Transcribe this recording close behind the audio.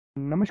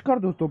नमस्कार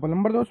दोस्तों,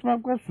 प्लम्बर दोस्त में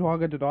आपका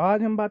स्वागत है। तो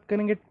आज हम बात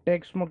करेंगे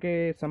टेक्समो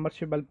के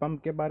सबमर्सिबल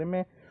पंप के बारे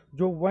में,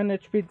 जो 1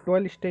 HP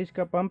 12 स्टेज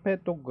का पंप है।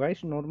 तो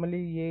गाइस नॉर्मली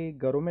ये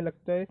घरों में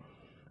लगता है।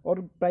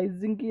 और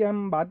प्राइसिंग की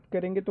हम बात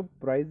करेंगे तो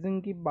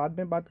प्राइसिंग की बाद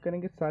में बात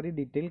करेंगे सारी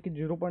डिटेल की।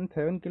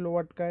 0.7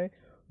 किलोवाट का है,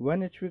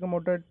 1 HP का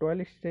मोटर,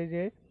 12 स्टेज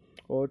है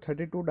और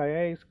 32 डाया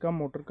है इसका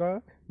मोटर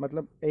का,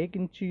 मतलब 1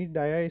 इंची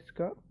डाया है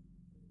इसका।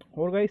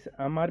 और गाइस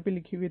MRP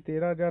लिखी हुई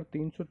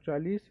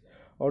 13,340।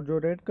 और जो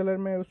रेड कलर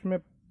में है उसमें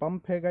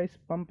पंप है गाइस,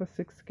 पंप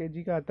 6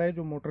 kg का आता है,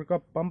 जो मोटर का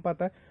पंप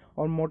आता है।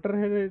 और मोटर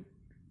है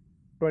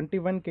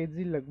 21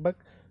 kg लगभग।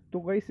 तो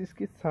गाइस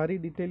इसकी सारी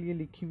डिटेल ये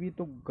लिखी हुई।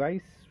 तो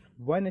गाइस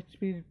 1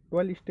 HP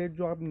 12 स्टेज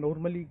जो आप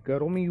नॉर्मली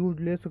घरों में यूज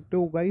ले सकते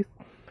हो गाइस,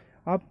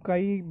 आप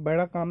कहीं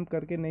बड़ा काम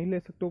करके नहीं ले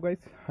सकते हो गाइस।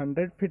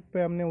 100 फीट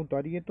पे हमने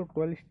उतारी है, तो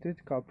 12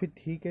 स्टेज काफ़ी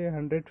ठीक है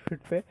 100 फीट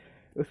पे।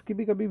 उसकी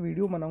भी कभी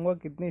वीडियो बनाऊंगा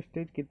कितने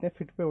स्टेज कितने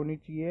फीट पे होनी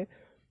चाहिए।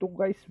 तो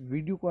गाइस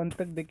वीडियो को अंत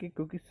तक देखिए,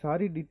 क्योंकि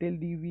सारी डिटेल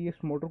दी हुई है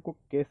इस मोटर को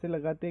कैसे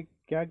लगाते हैं,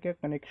 क्या क्या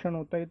कनेक्शन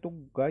होता है। तो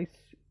गाइस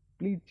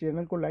प्लीज़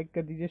चैनल को लाइक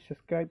कर दीजिए,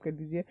 सब्सक्राइब कर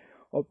दीजिए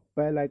और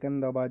बेल आइकन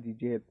दबा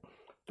दीजिए।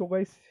 तो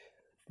गाइस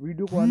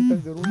वीडियो को अंत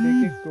तक ज़रूर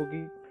देखिए,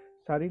 क्योंकि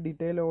सारी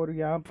डिटेल और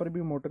यहाँ पर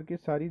भी मोटर की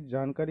सारी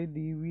जानकारी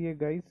दी हुई है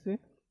गाइस।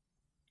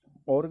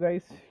 और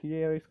गाइस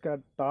ये इसका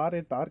तार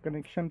है, तार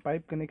कनेक्शन,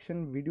 पाइप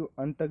कनेक्शन, वीडियो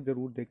अंत तक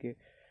ज़रूर देखें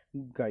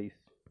गाइस।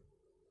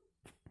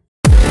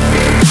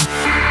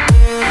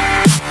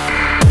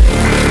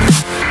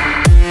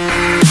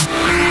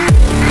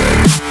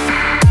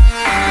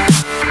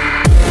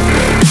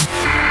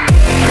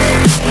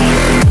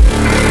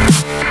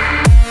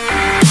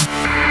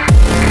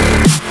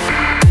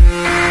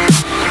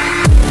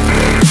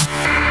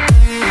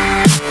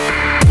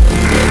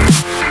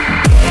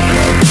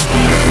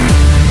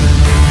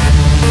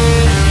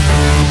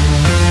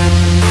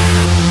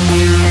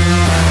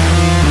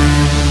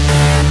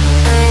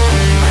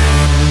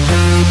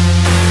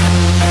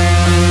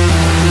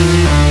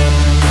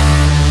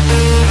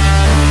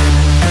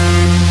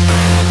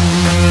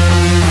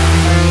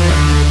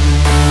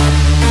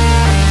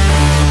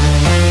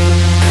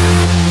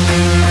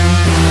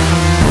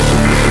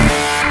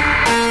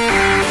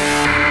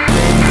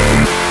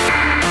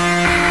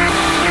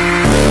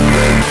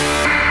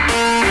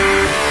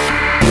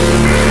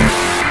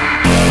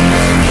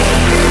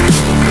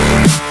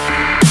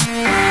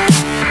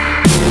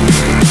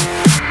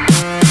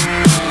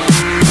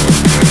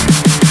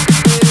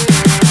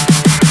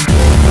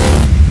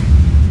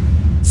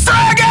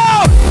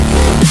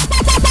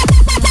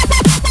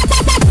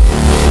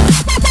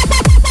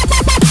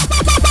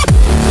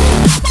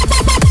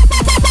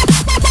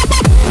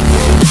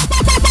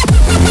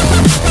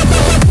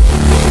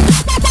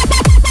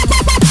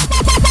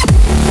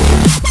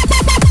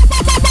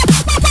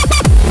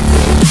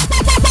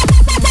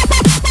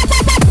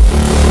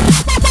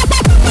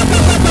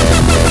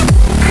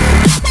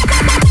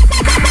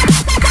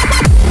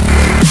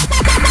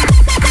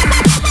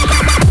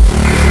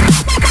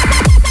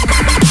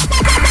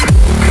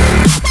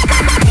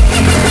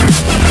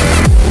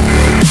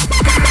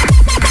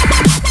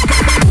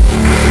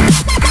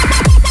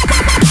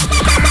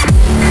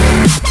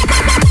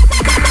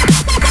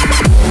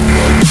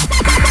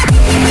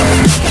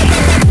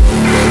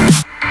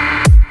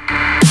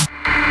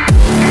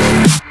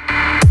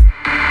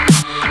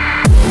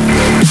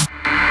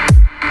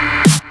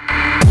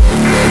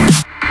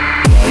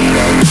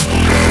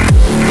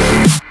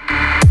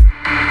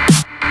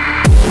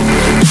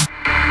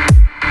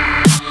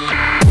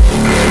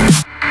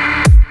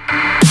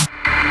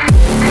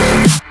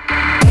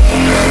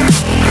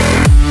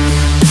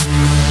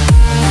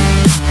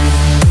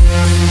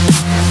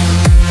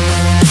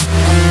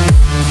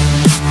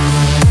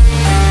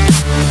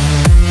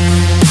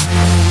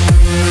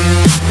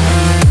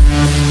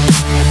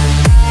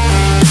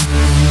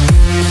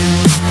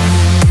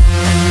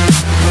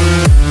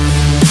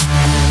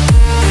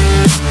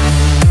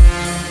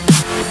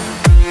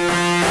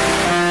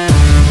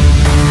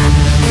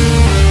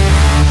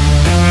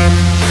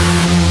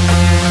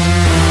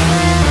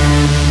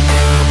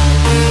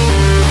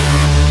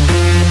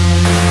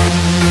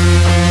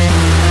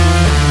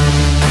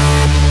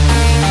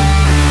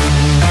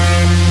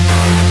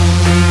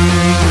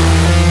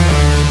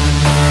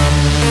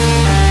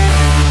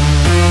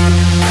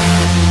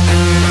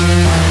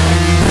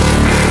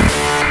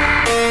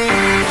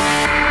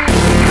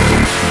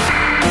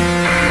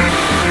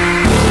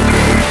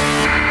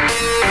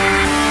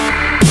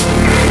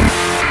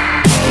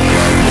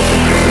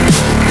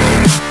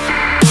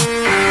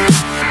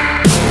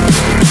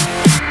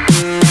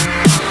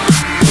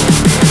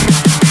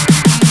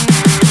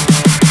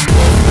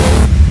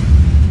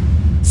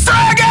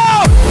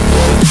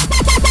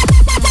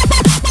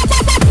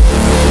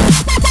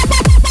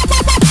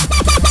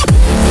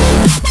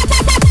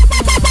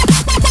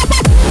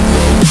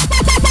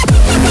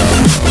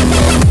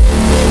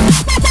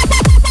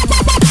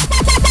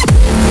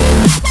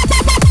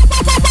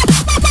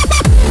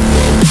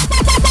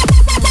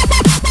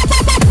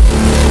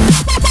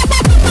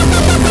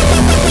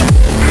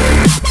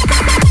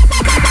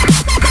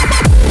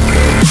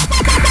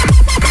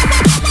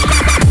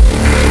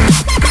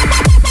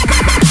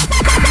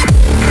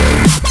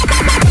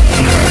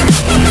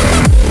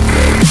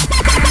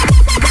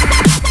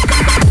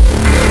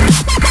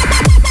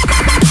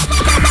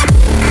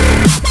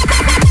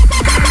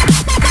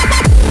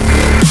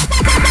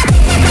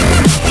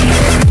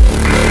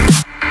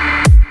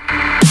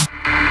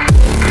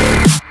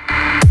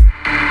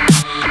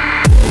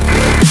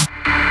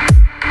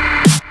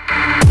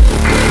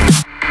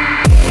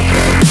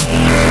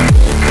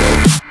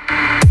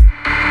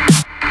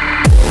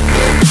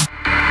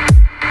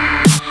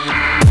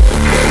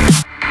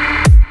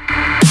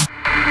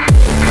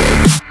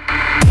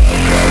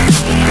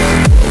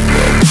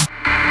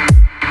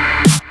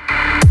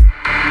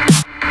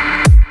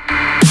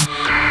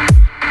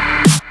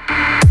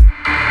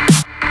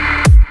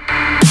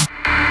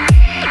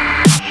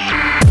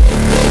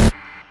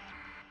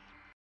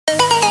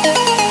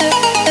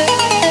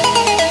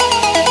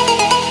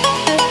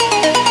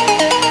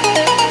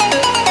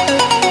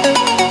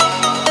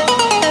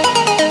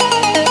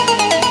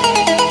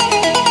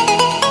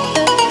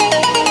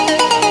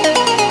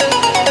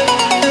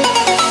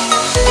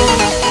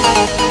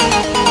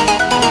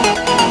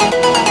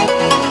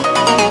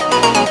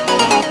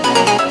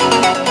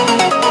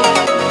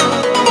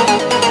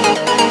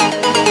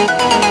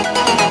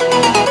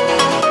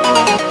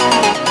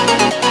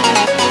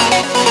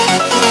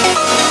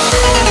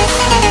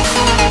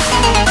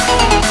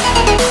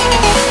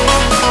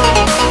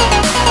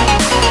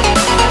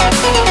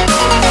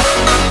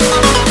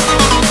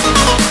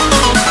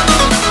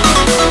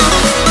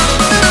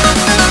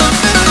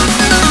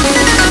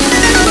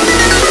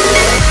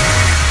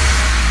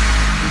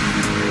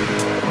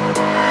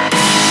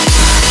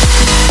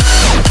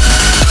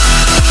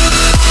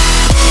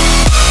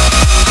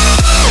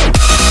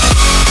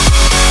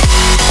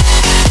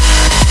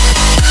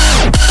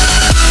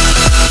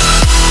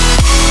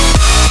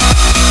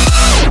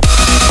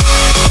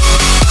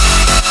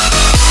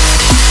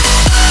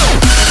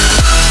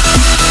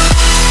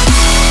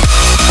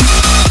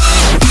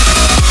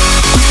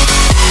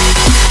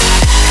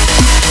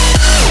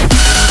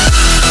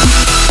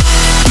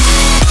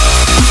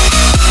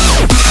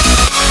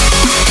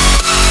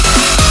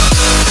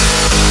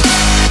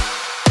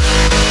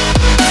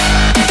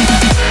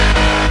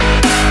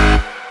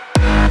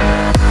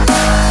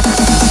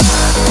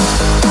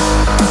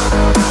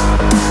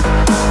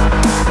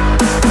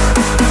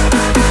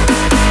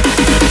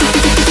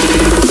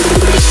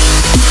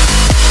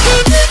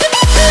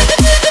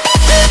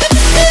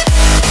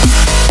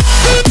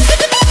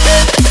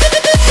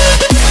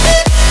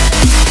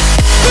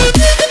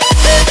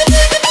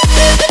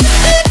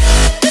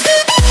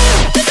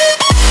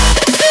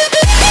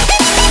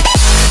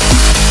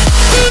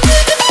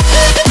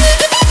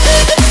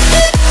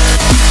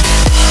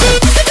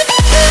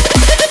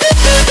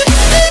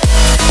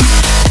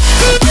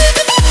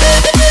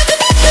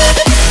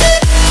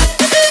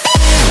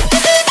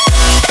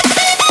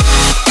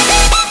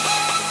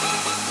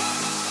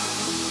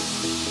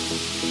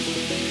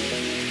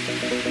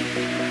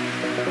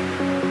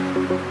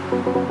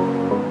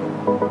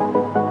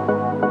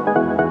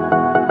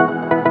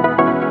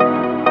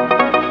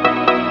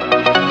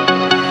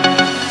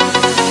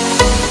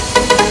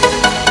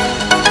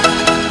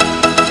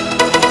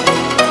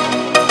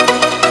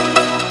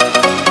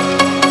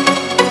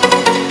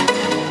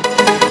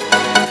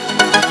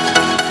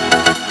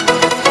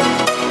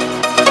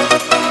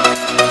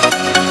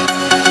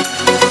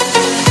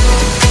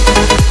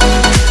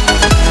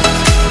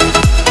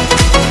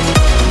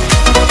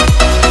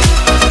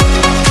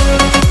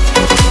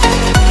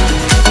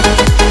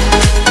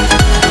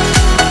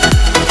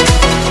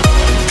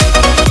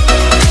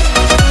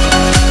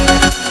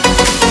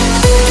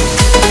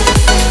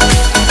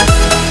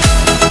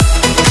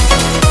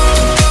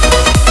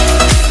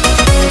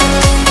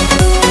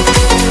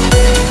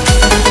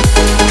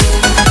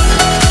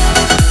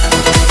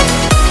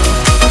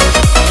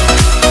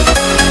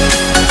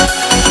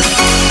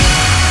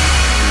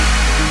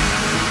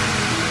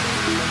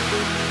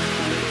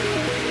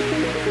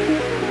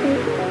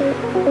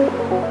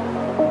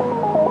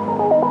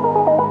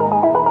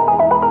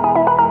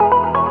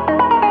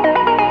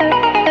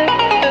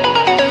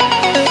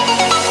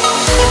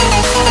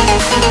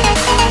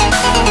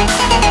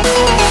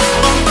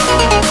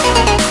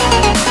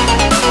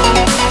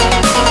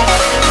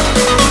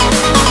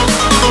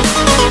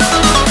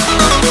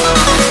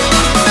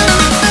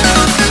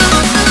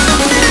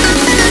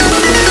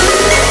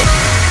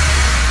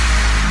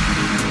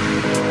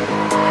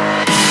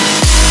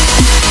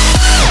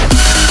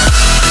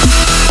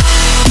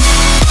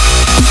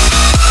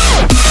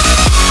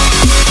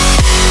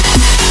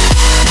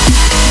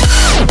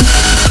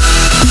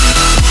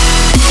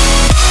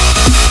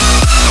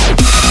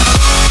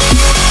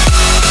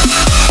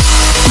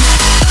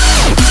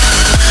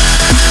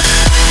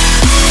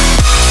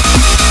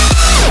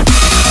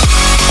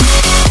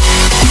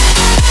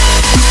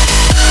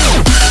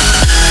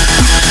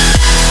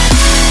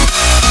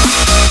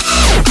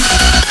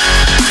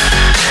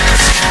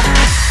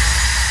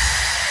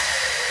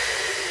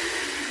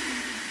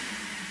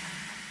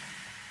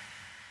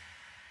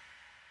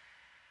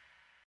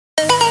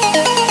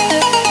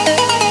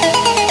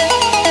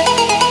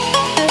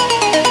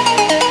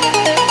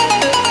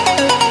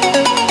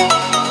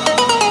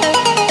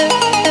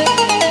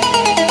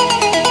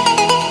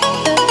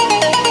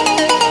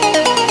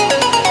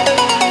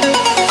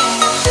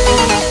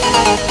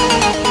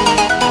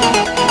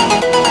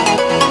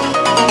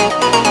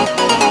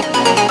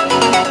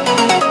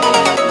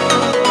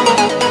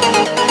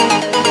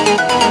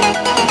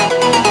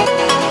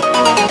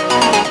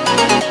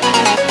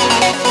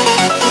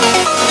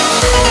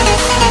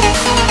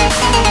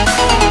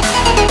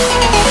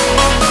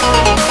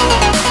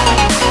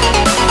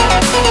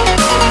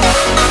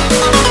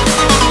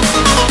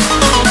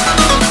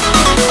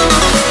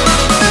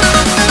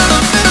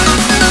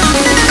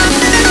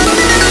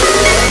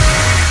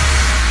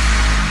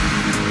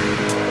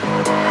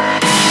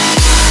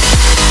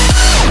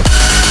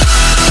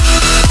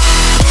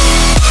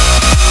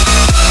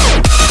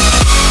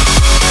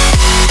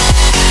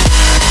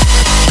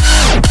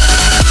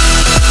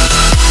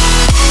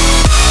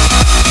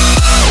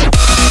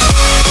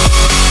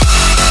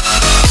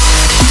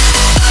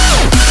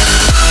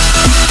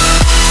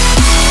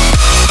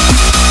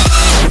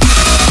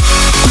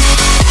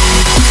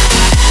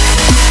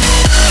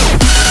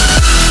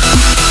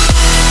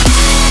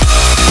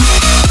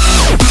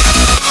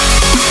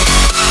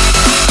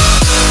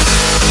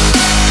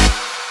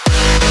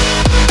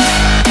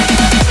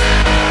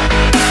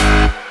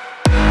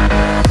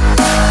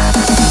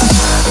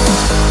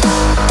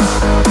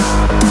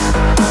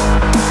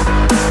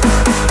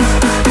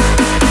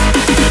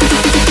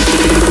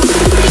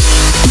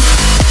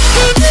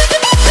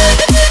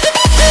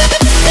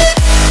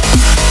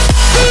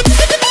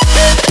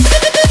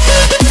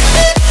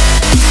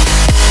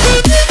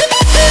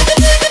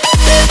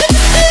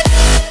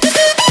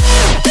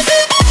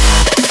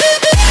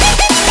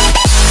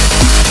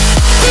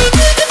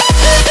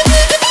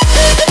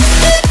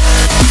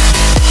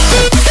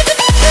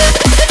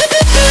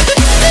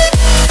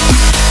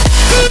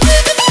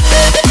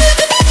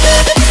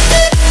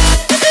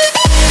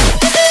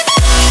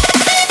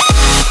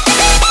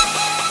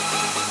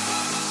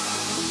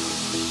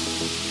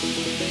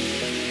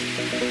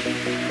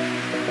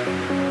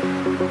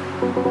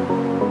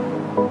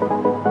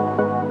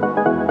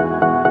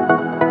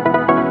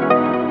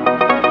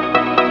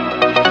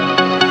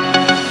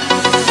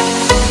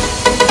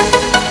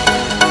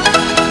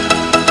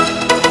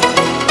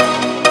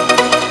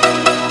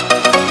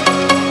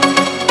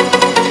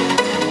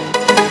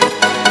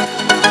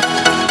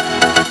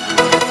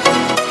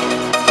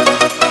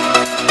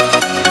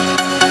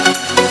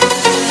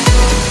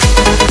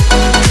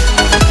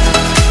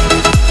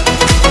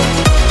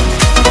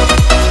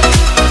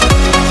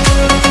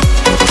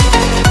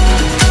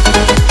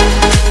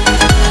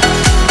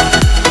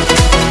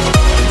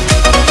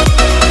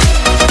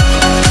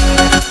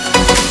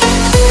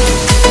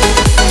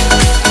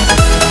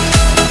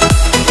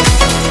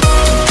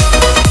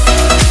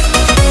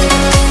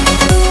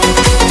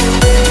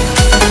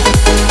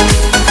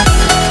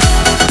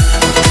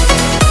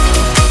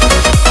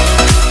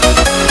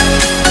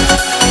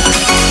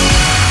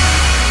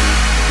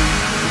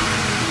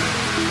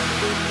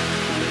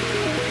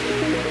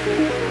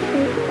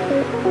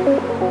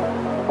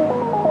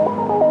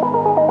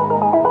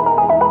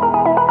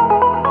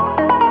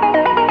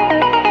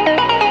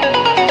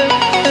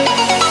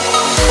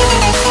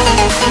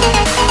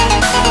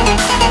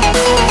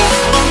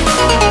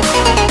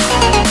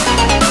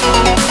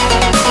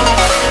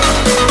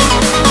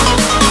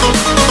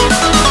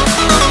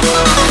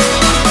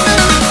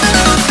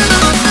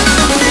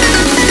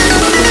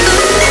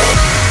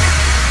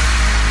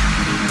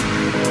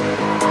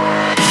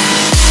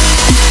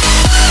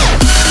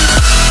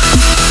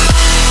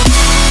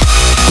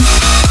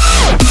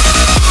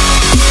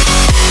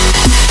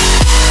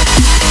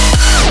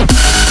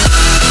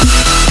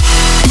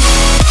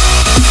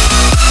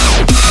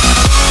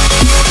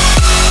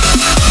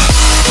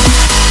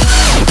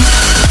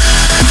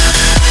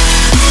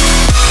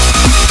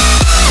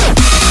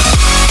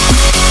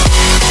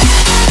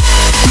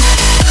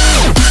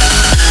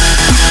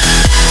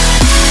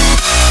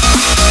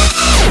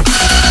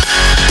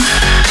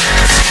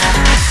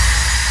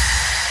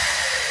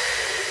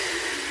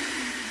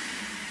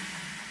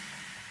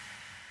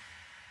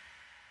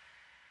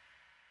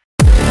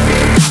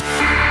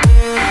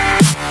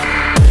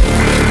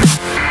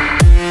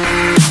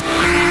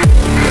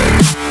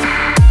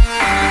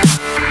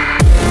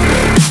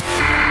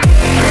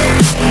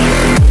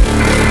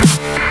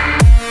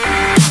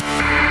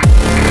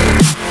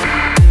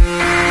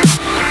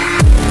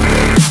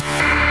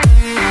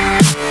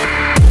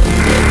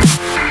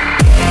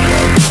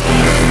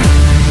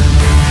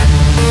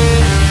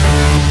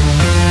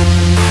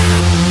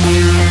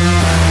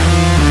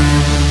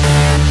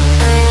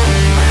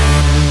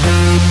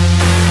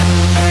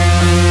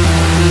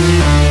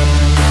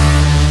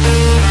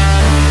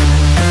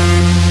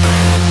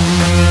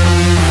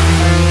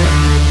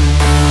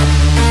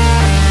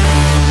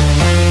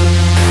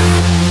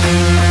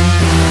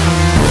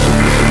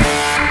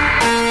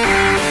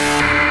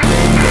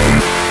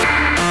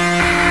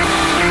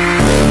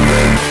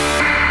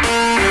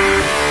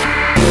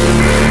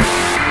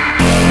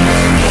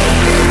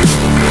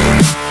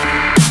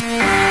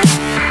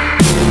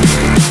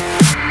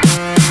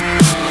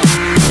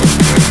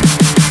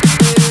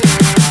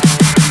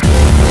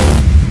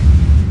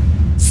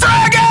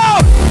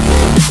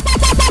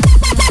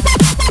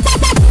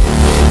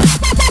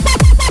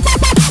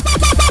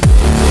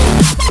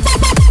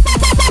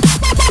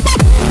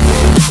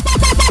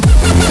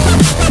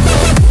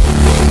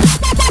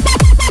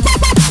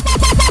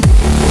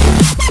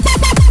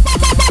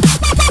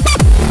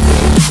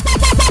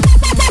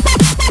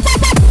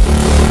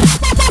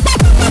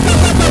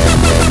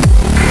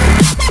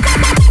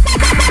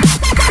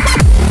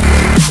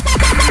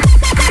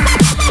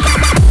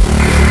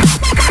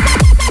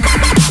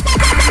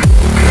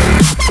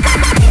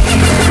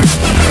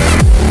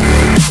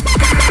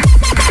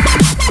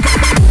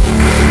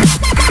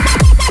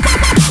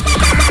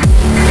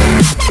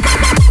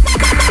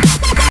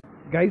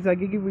 गाइस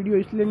आगे की वीडियो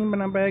इसलिए नहीं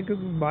बना पाया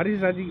क्योंकि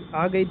बारिश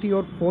आ गई थी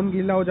और फ़ोन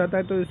गीला हो जाता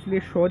है, तो इसलिए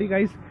सॉरी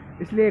गाइस।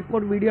 इसलिए एक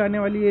और वीडियो आने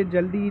वाली है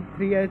जल्दी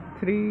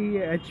 3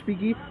 HP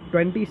की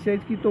 20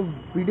 स्टेज की। तो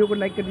वीडियो को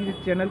लाइक कर दीजिए,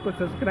 चैनल को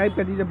सब्सक्राइब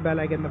कर दीजिए, बेल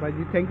आइकन दबा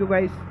दीजिए। Thank you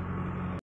guys.